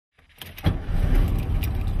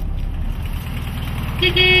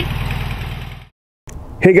Hey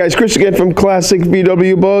guys, Chris again from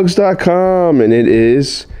ClassicBWBugs.com, and it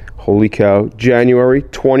is, holy cow, January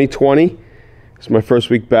 2020. It's my first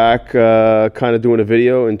week back, kind of doing a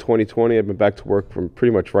video in 2020. I've been back to work from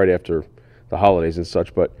pretty much right after the holidays and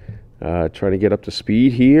such, but trying to get up to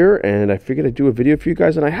speed here, and I figured I'd do a video for you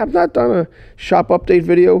guys, and I have not done a shop update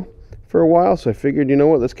video for a while, so I figured, you know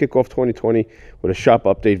what, let's kick off 2020 with a shop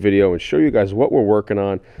update video and show you guys what we're working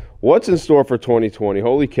on, what's in store for 2020.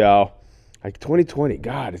 Holy cow. Like 2020,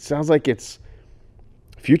 God, it sounds like it's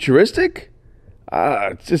futuristic.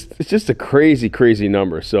 It's just a crazy, crazy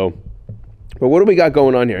number. So, but what do we got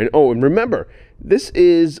going on here? And oh, and remember, this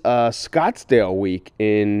is Scottsdale week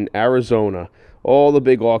in Arizona. All the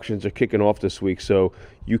big auctions are kicking off this week, so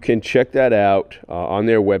you can check that out on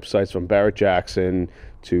their websites, from Barrett Jackson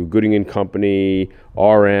to Gooding and Company,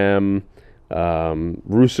 RM,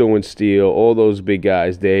 Russo and Steel. All those big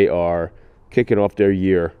guys, they are kicking off their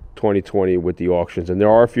year 2020 with the auctions, and there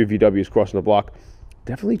are a few VWs crossing the block.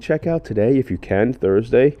 Definitely check out today if you can,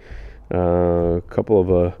 Thursday. A couple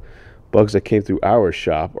of bugs that came through our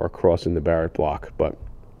shop are crossing the Barrett block. But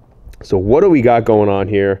so what do we got going on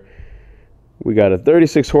here? We got a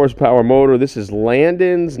 36 horsepower motor. This is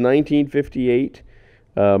Landon's 1958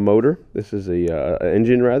 motor. This is a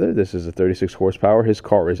engine rather. This is a 36 horsepower. His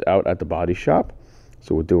car is out at the body shop,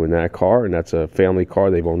 so we're doing that car, and that's a family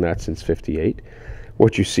car. They've owned that since '58.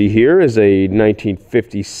 What you see here is a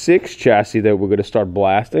 1956 chassis that we're going to start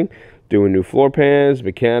blasting, doing new floor pans,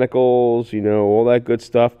 mechanicals, you know, all that good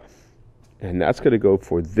stuff. And that's going to go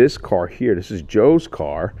for this car here. This is Joe's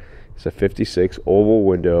car. It's a 56 oval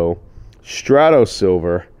window, Strato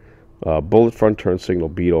silver, bullet front turn signal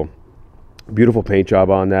Beetle. Beautiful paint job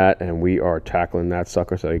on that, and we are tackling that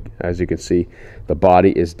sucker. So as you can see, the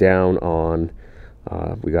body is down on...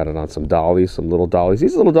 we got it on some dollies, some little dollies.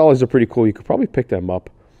 These little dollies are pretty cool. You could probably pick them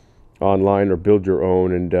up online or build your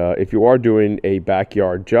own. And if you are doing a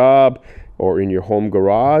backyard job or in your home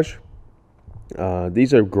garage,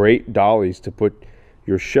 these are great dollies to put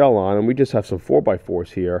your shell on. And we just have some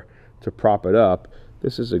 4x4s here to prop it up.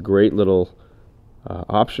 This is a great little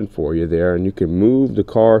option for you there. And you can move the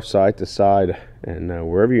car side to side and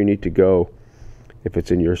wherever you need to go, if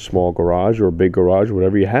it's in your small garage or a big garage,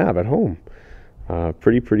 whatever you have at home.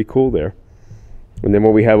 Pretty cool there. And then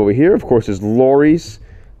what we have over here, of course, is Lori's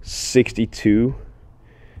 62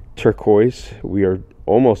 turquoise. We are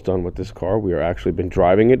almost done with this car. We are actually been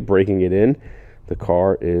driving it, breaking it in. The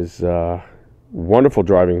car is wonderful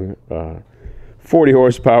driving, 40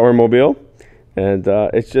 horsepower mobile, and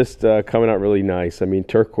it's just coming out really nice. I mean,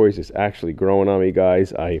 turquoise is actually growing on me,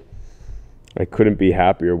 guys. I couldn't be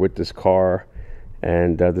happier with this car,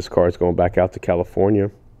 and this car is going back out to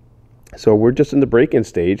California. So we're just in the break-in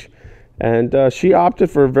stage, and she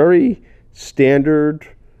opted for a very standard,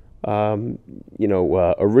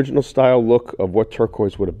 original style look of what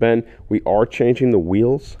turquoise would have been. We are changing the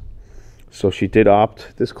wheels, so she did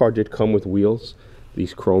opt. This car did come with wheels,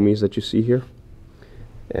 these chromies that you see here,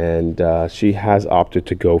 and she has opted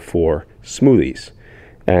to go for smoothies.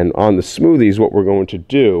 And on the smoothies, what we're going to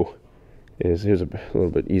do is, here's a little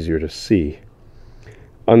bit easier to see.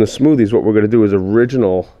 On the smoothies, what we're going to do is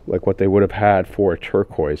original, like what they would have had for a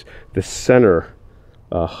turquoise. The center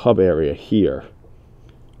hub area here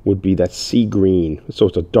would be that sea green. So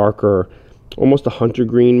it's a darker, almost a hunter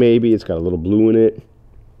green maybe. It's got a little blue in it.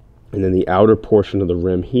 And then the outer portion of the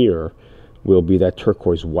rim here will be that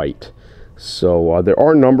turquoise white. So there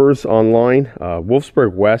are numbers online.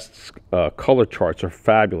 Wolfsburg West's color charts are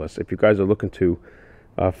fabulous. If you guys are looking to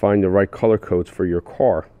find the right color codes for your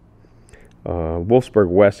car. Wolfsburg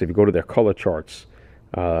West, if you go to their color charts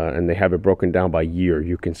and they have it broken down by year,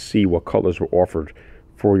 you can see what colors were offered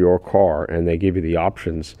for your car, and they give you the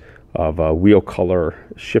options of wheel color,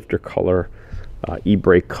 shifter color,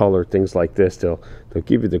 e-brake color, things like this. They'll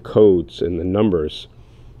give you the codes and the numbers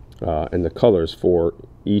and the colors for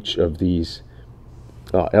each of these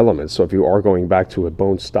elements. So if you are going back to a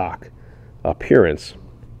bone stock appearance,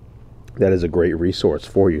 that is a great resource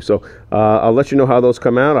for you. So I'll let you know how those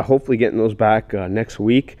come out. I'll hopefully getting those back next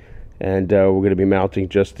week, and we're going to be mounting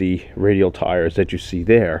just the radial tires that you see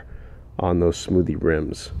there on those smoothie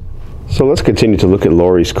rims. So let's continue to look at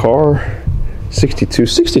Lori's car. 62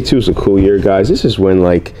 is a cool year, guys. This is when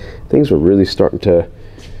like things were really starting to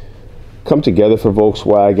come together for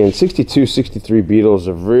Volkswagen. 62, 63 Beetles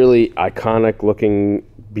are really iconic looking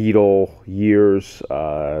Beetle years.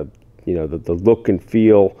 You know, the look and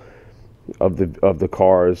feel of the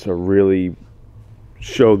cars are really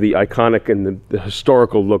show the iconic and the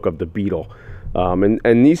historical look of the Beetle.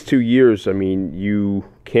 And these 2 years, I mean, you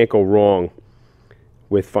can't go wrong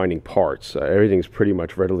with finding parts. Everything's pretty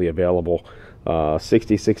much readily available.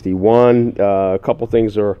 6061, a couple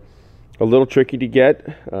things are a little tricky to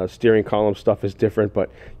get. Steering column stuff is different,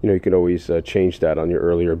 but you can always change that on your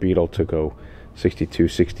earlier Beetle to go 62,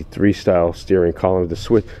 63 style steering column.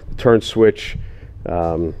 The turn switch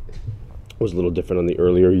was a little different on the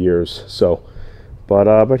earlier years. So,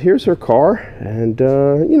 but here's her car, and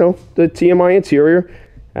the TMI interior.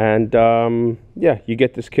 And yeah, you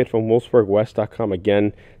get this kit from wolfsburgwest.com.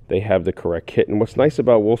 Again, they have the correct kit. And what's nice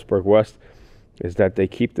about Wolfsburg West is that they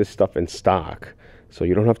keep this stuff in stock, so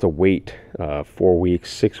you don't have to wait 4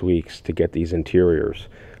 weeks, 6 weeks to get these interiors.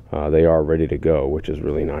 They are ready to go, which is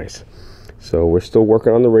really nice. So we're still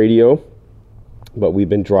working on the radio, but we've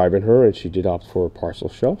been driving her, and she did opt for a parcel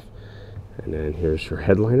shelf. And then here's her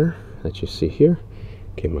headliner that you see here.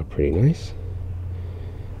 Came up pretty nice.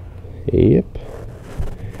 Yep.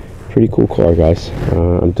 Pretty cool car, guys.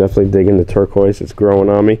 I'm definitely digging the turquoise. It's growing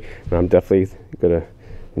on me, and I'm definitely gonna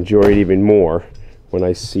enjoy it even more when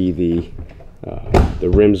I see the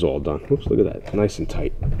rims all done. Oops, look at that, nice and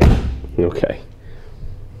tight. Okay.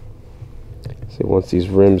 So once these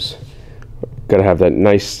rims gotta have that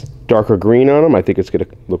nice darker green on them, I think it's gonna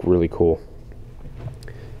look really cool.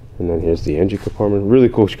 And then here's the engine compartment. Really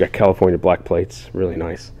cool. She got California black plates. Really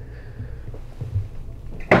nice.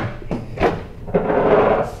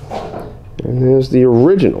 And there's the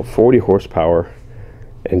original 40 horsepower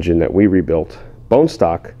engine that we rebuilt, bone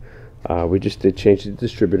stock. We just did change the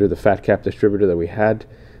distributor, the fat cap distributor that we had.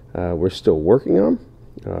 We're still working on.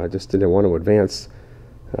 I just didn't want to advance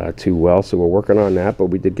too well, so we're working on that. But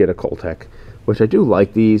we did get a Coltec, which I do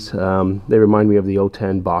like these. They remind me of the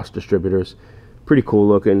 010 Bosch distributors. Pretty cool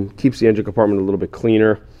looking. Keeps the engine compartment a little bit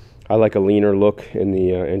cleaner. I like a leaner look in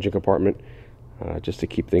the engine compartment, just to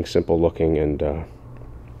keep things simple looking. And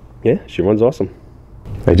yeah, she runs awesome.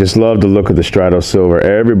 I just love the look of the Strato Silver.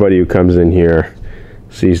 Everybody who comes in here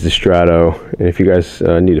sees the Strato, and if you guys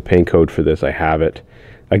need a paint code for this, I have it.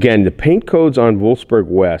 Again, the paint codes on Wolfsburg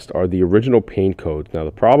West are the original paint codes. Now,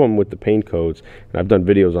 the problem with the paint codes, and I've done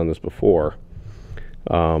videos on this before,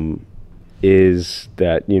 is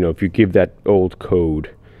that if you give that old code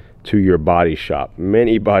to your body shop,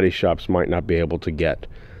 many body shops might not be able to get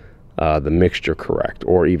the mixture correct,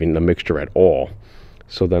 or even the mixture at all.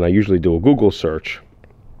 So then I usually do a Google search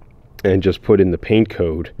and just put in the paint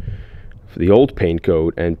code, for the old paint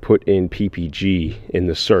code, and put in PPG in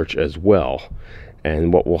the search as well.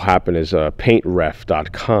 And what will happen is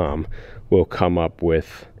paintref.com will come up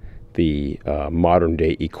with the modern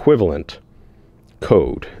day equivalent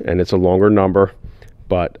code. And it's a longer number,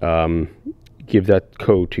 but give that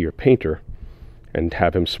code to your painter and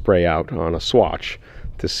have him spray out on a swatch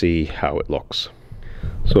to see how it looks.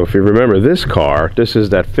 So if you remember this car, this is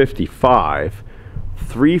that 55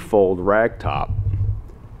 3-fold ragtop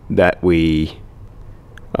that we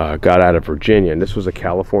got out of Virginia. And this was a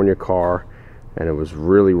California car, and it was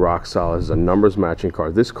really rock solid. It's a numbers matching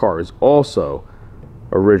car. This car is also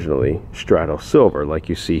originally Strato Silver, like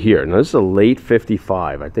you see here. Now this is a late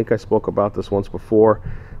 55. I think I spoke about this once before.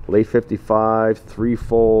 Late 55,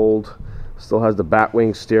 3-fold, still has the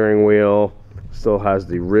Batwing steering wheel, still has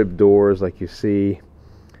the rib doors like you see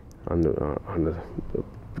on the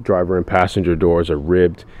driver and passenger doors are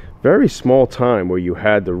ribbed. Very small time where you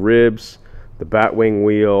had the ribs, the Batwing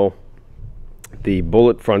wheel, the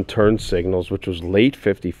bullet front turn signals, which was late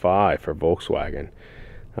 55 for Volkswagen.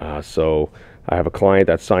 So I have a client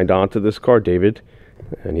that signed on to this car, David,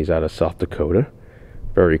 and he's out of South Dakota.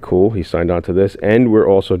 Very cool. He signed on to this, and we're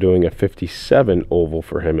also doing a 57 oval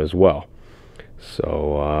for him as well.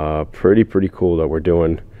 So pretty cool that we're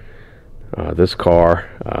doing this car.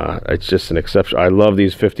 It's just an exception. I love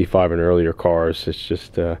these 55 and earlier cars. It's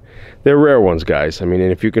just they're rare ones, guys. I mean,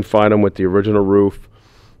 and if you can find them with the original roof,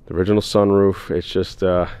 the original sunroof, it's just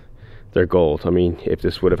they're gold. I mean, if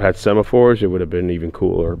this would have had semaphores, it would have been even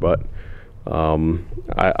cooler. But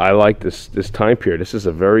I like this time period. This is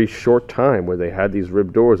a very short time where they had these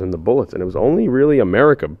ribbed doors and the bullets, and it was only really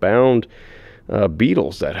America-bound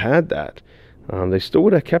Beetles that had that. They still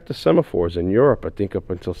would have kept the semaphores in Europe, I think, up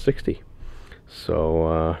until 60.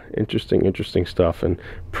 So interesting stuff, and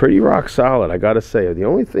pretty rock solid, I gotta say. The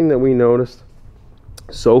only thing that we noticed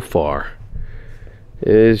so far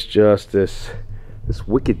is just this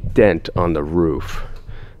wicked dent on the roof,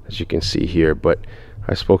 as you can see here. But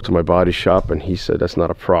I spoke to my body shop, and he said that's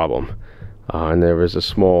not a problem. And there is a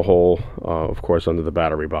small hole, of course, under the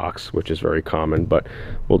battery box, which is very common. But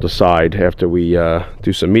we'll decide after we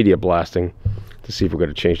do some media blasting to see if we're going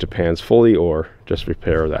to change the pans fully or just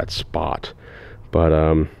repair that spot.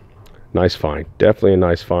 But nice find, definitely a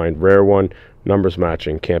nice find, rare one, numbers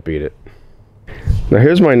matching, can't beat it. Now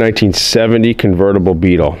here's my 1970 convertible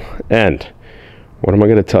Beetle, and what am I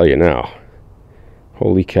going to tell you now?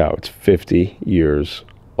 Holy cow, it's 50 years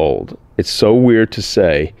old. It's so weird to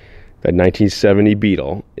say that 1970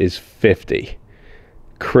 Beetle is 50.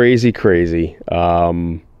 Crazy, crazy. I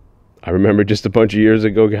remember just a bunch of years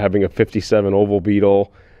ago having a 57 oval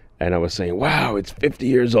Beetle, and I was saying, wow, it's 50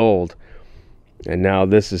 years old. And now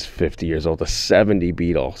this is 50 years old, a 70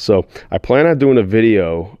 Beetle. So I plan on doing a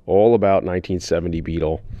video all about 1970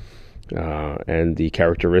 Beetle and the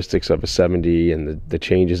characteristics of a 70 and the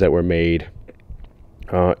changes that were made.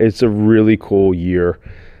 It's a really cool year.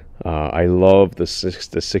 I love the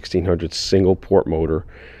 1600 single port motor,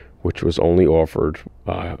 which was only offered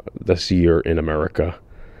this year in America.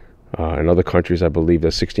 In other countries, I believe the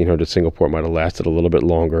 1600 single port might have lasted a little bit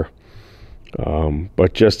longer.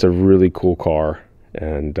 But just a really cool car,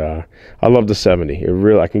 and I love the 70.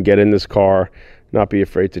 I can get in this car, not be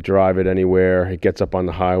afraid to drive it anywhere. It gets up on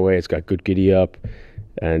the highway. It's got good giddy up,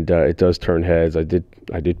 and it does turn heads. I did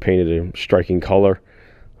paint it a striking color.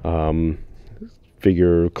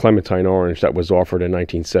 Figure clementine orange that was offered in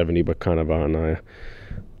 1970, but kind of on a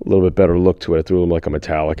little bit better look to it. I threw like a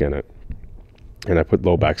metallic in it, and I put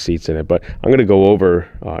low back seats in it. But I'm going to go over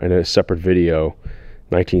in a separate video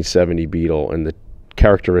 1970 Beetle and the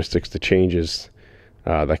characteristics, the changes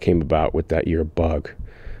that came about with that year Bug.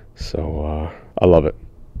 So I love it.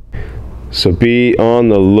 So be on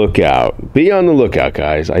the lookout. Be on the lookout,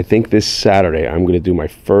 guys. I think this Saturday I'm going to do my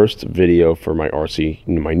first video for my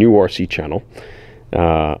new RC channel.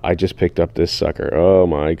 I just picked up this sucker. Oh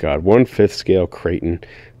my God, 1/5 scale Creighton.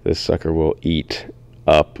 This sucker will eat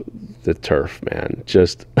up the turf, man.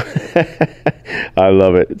 Just I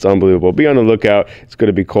love it. It's unbelievable. Be on the lookout. It's going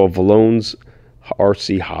to be called Vallone's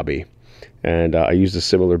RC Hobby, and I used a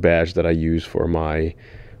similar badge that I use for my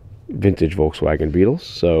vintage Volkswagen Beetles.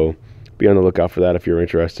 So be on the lookout for that if you're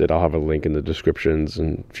interested. I'll have a link in the descriptions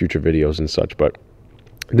and future videos and such. But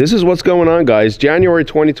this is what's going on, guys. January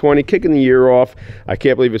 2020, kicking the year off. I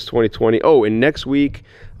can't believe it's 2020. Oh, and next week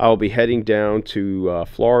I'll be heading down to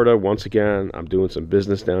Florida once again. I'm doing some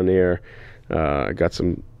business down there. I got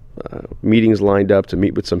some meetings lined up to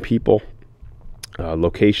meet with some people.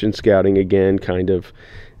 Location scouting again, kind of,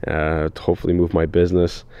 to hopefully move my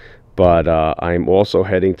business. But I'm also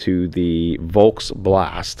heading to the Volks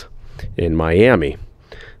Blast in Miami.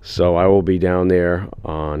 So I will be down there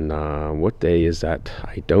on, what day is that?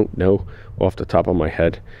 I don't know off the top of my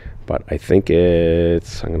head, but I think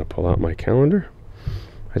it's, I'm going to pull out my calendar.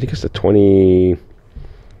 I think it's the 26th.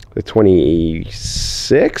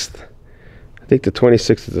 I think the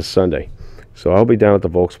 26th is a Sunday. So I'll be down at the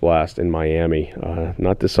Volks Blast in Miami.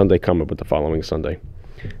 Not this Sunday coming, but the following Sunday.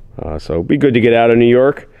 So it'll be good to get out of New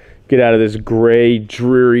York. Get out of this gray,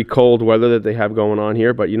 dreary, cold weather that they have going on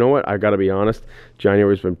here. But you know what? I got to be honest.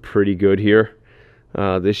 January's been pretty good here.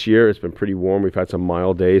 This year, it's been pretty warm. We've had some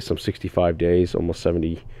mild days, some 65 days, almost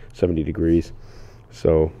 70 degrees.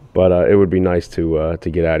 So, but it would be nice to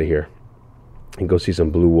get out of here and go see some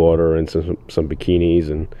blue water and some bikinis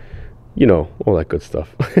and, you know, all that good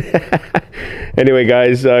stuff. Anyway,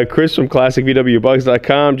 guys, Chris from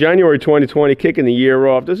ClassicVWBugs.com. January 2020, kicking the year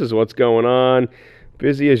off. This is what's going on.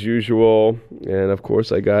 Busy as usual, and of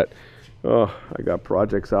course I got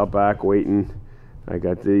projects out back waiting. I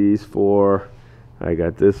got these four. I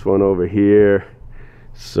got this one over here.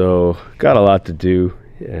 So got a lot to do,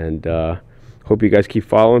 and hope you guys keep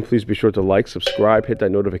following. Please be sure to like, subscribe, hit that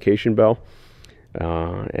notification bell,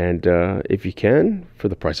 and if you can, for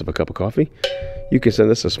the price of a cup of coffee, you can send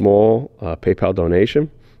us a small PayPal donation.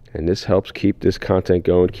 And this helps keep this content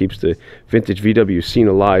going, keeps the vintage VW scene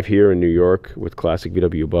alive here in New York with Classic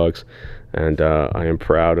VW Bugs. And I am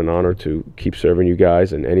proud and honored to keep serving you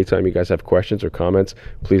guys. And anytime you guys have questions or comments,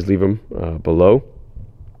 please leave them below.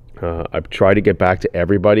 I've tried to get back to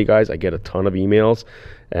everybody, guys. I get a ton of emails.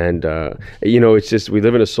 And, you know, it's just, we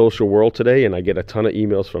live in a social world today, and I get a ton of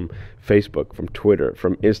emails from Facebook, from Twitter,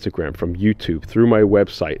 from Instagram, from YouTube, through my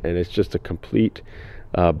website. And it's just a complete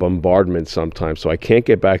bombardment sometimes, so I can't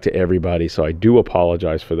get back to everybody, so I do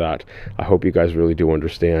apologize for that. I hope you guys really do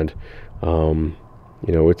understand. You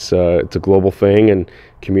know, it's a global thing, and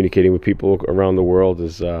communicating with people around the world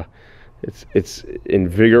is it's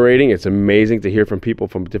invigorating. It's amazing to hear from people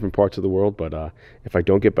from different parts of the world, but if I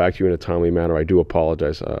don't get back to you in a timely manner, I do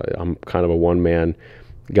apologize. I'm kind of a one-man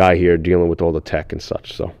guy here dealing with all the tech and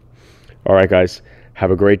such. So all right, guys,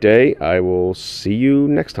 have a great day. I will see you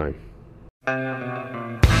next time.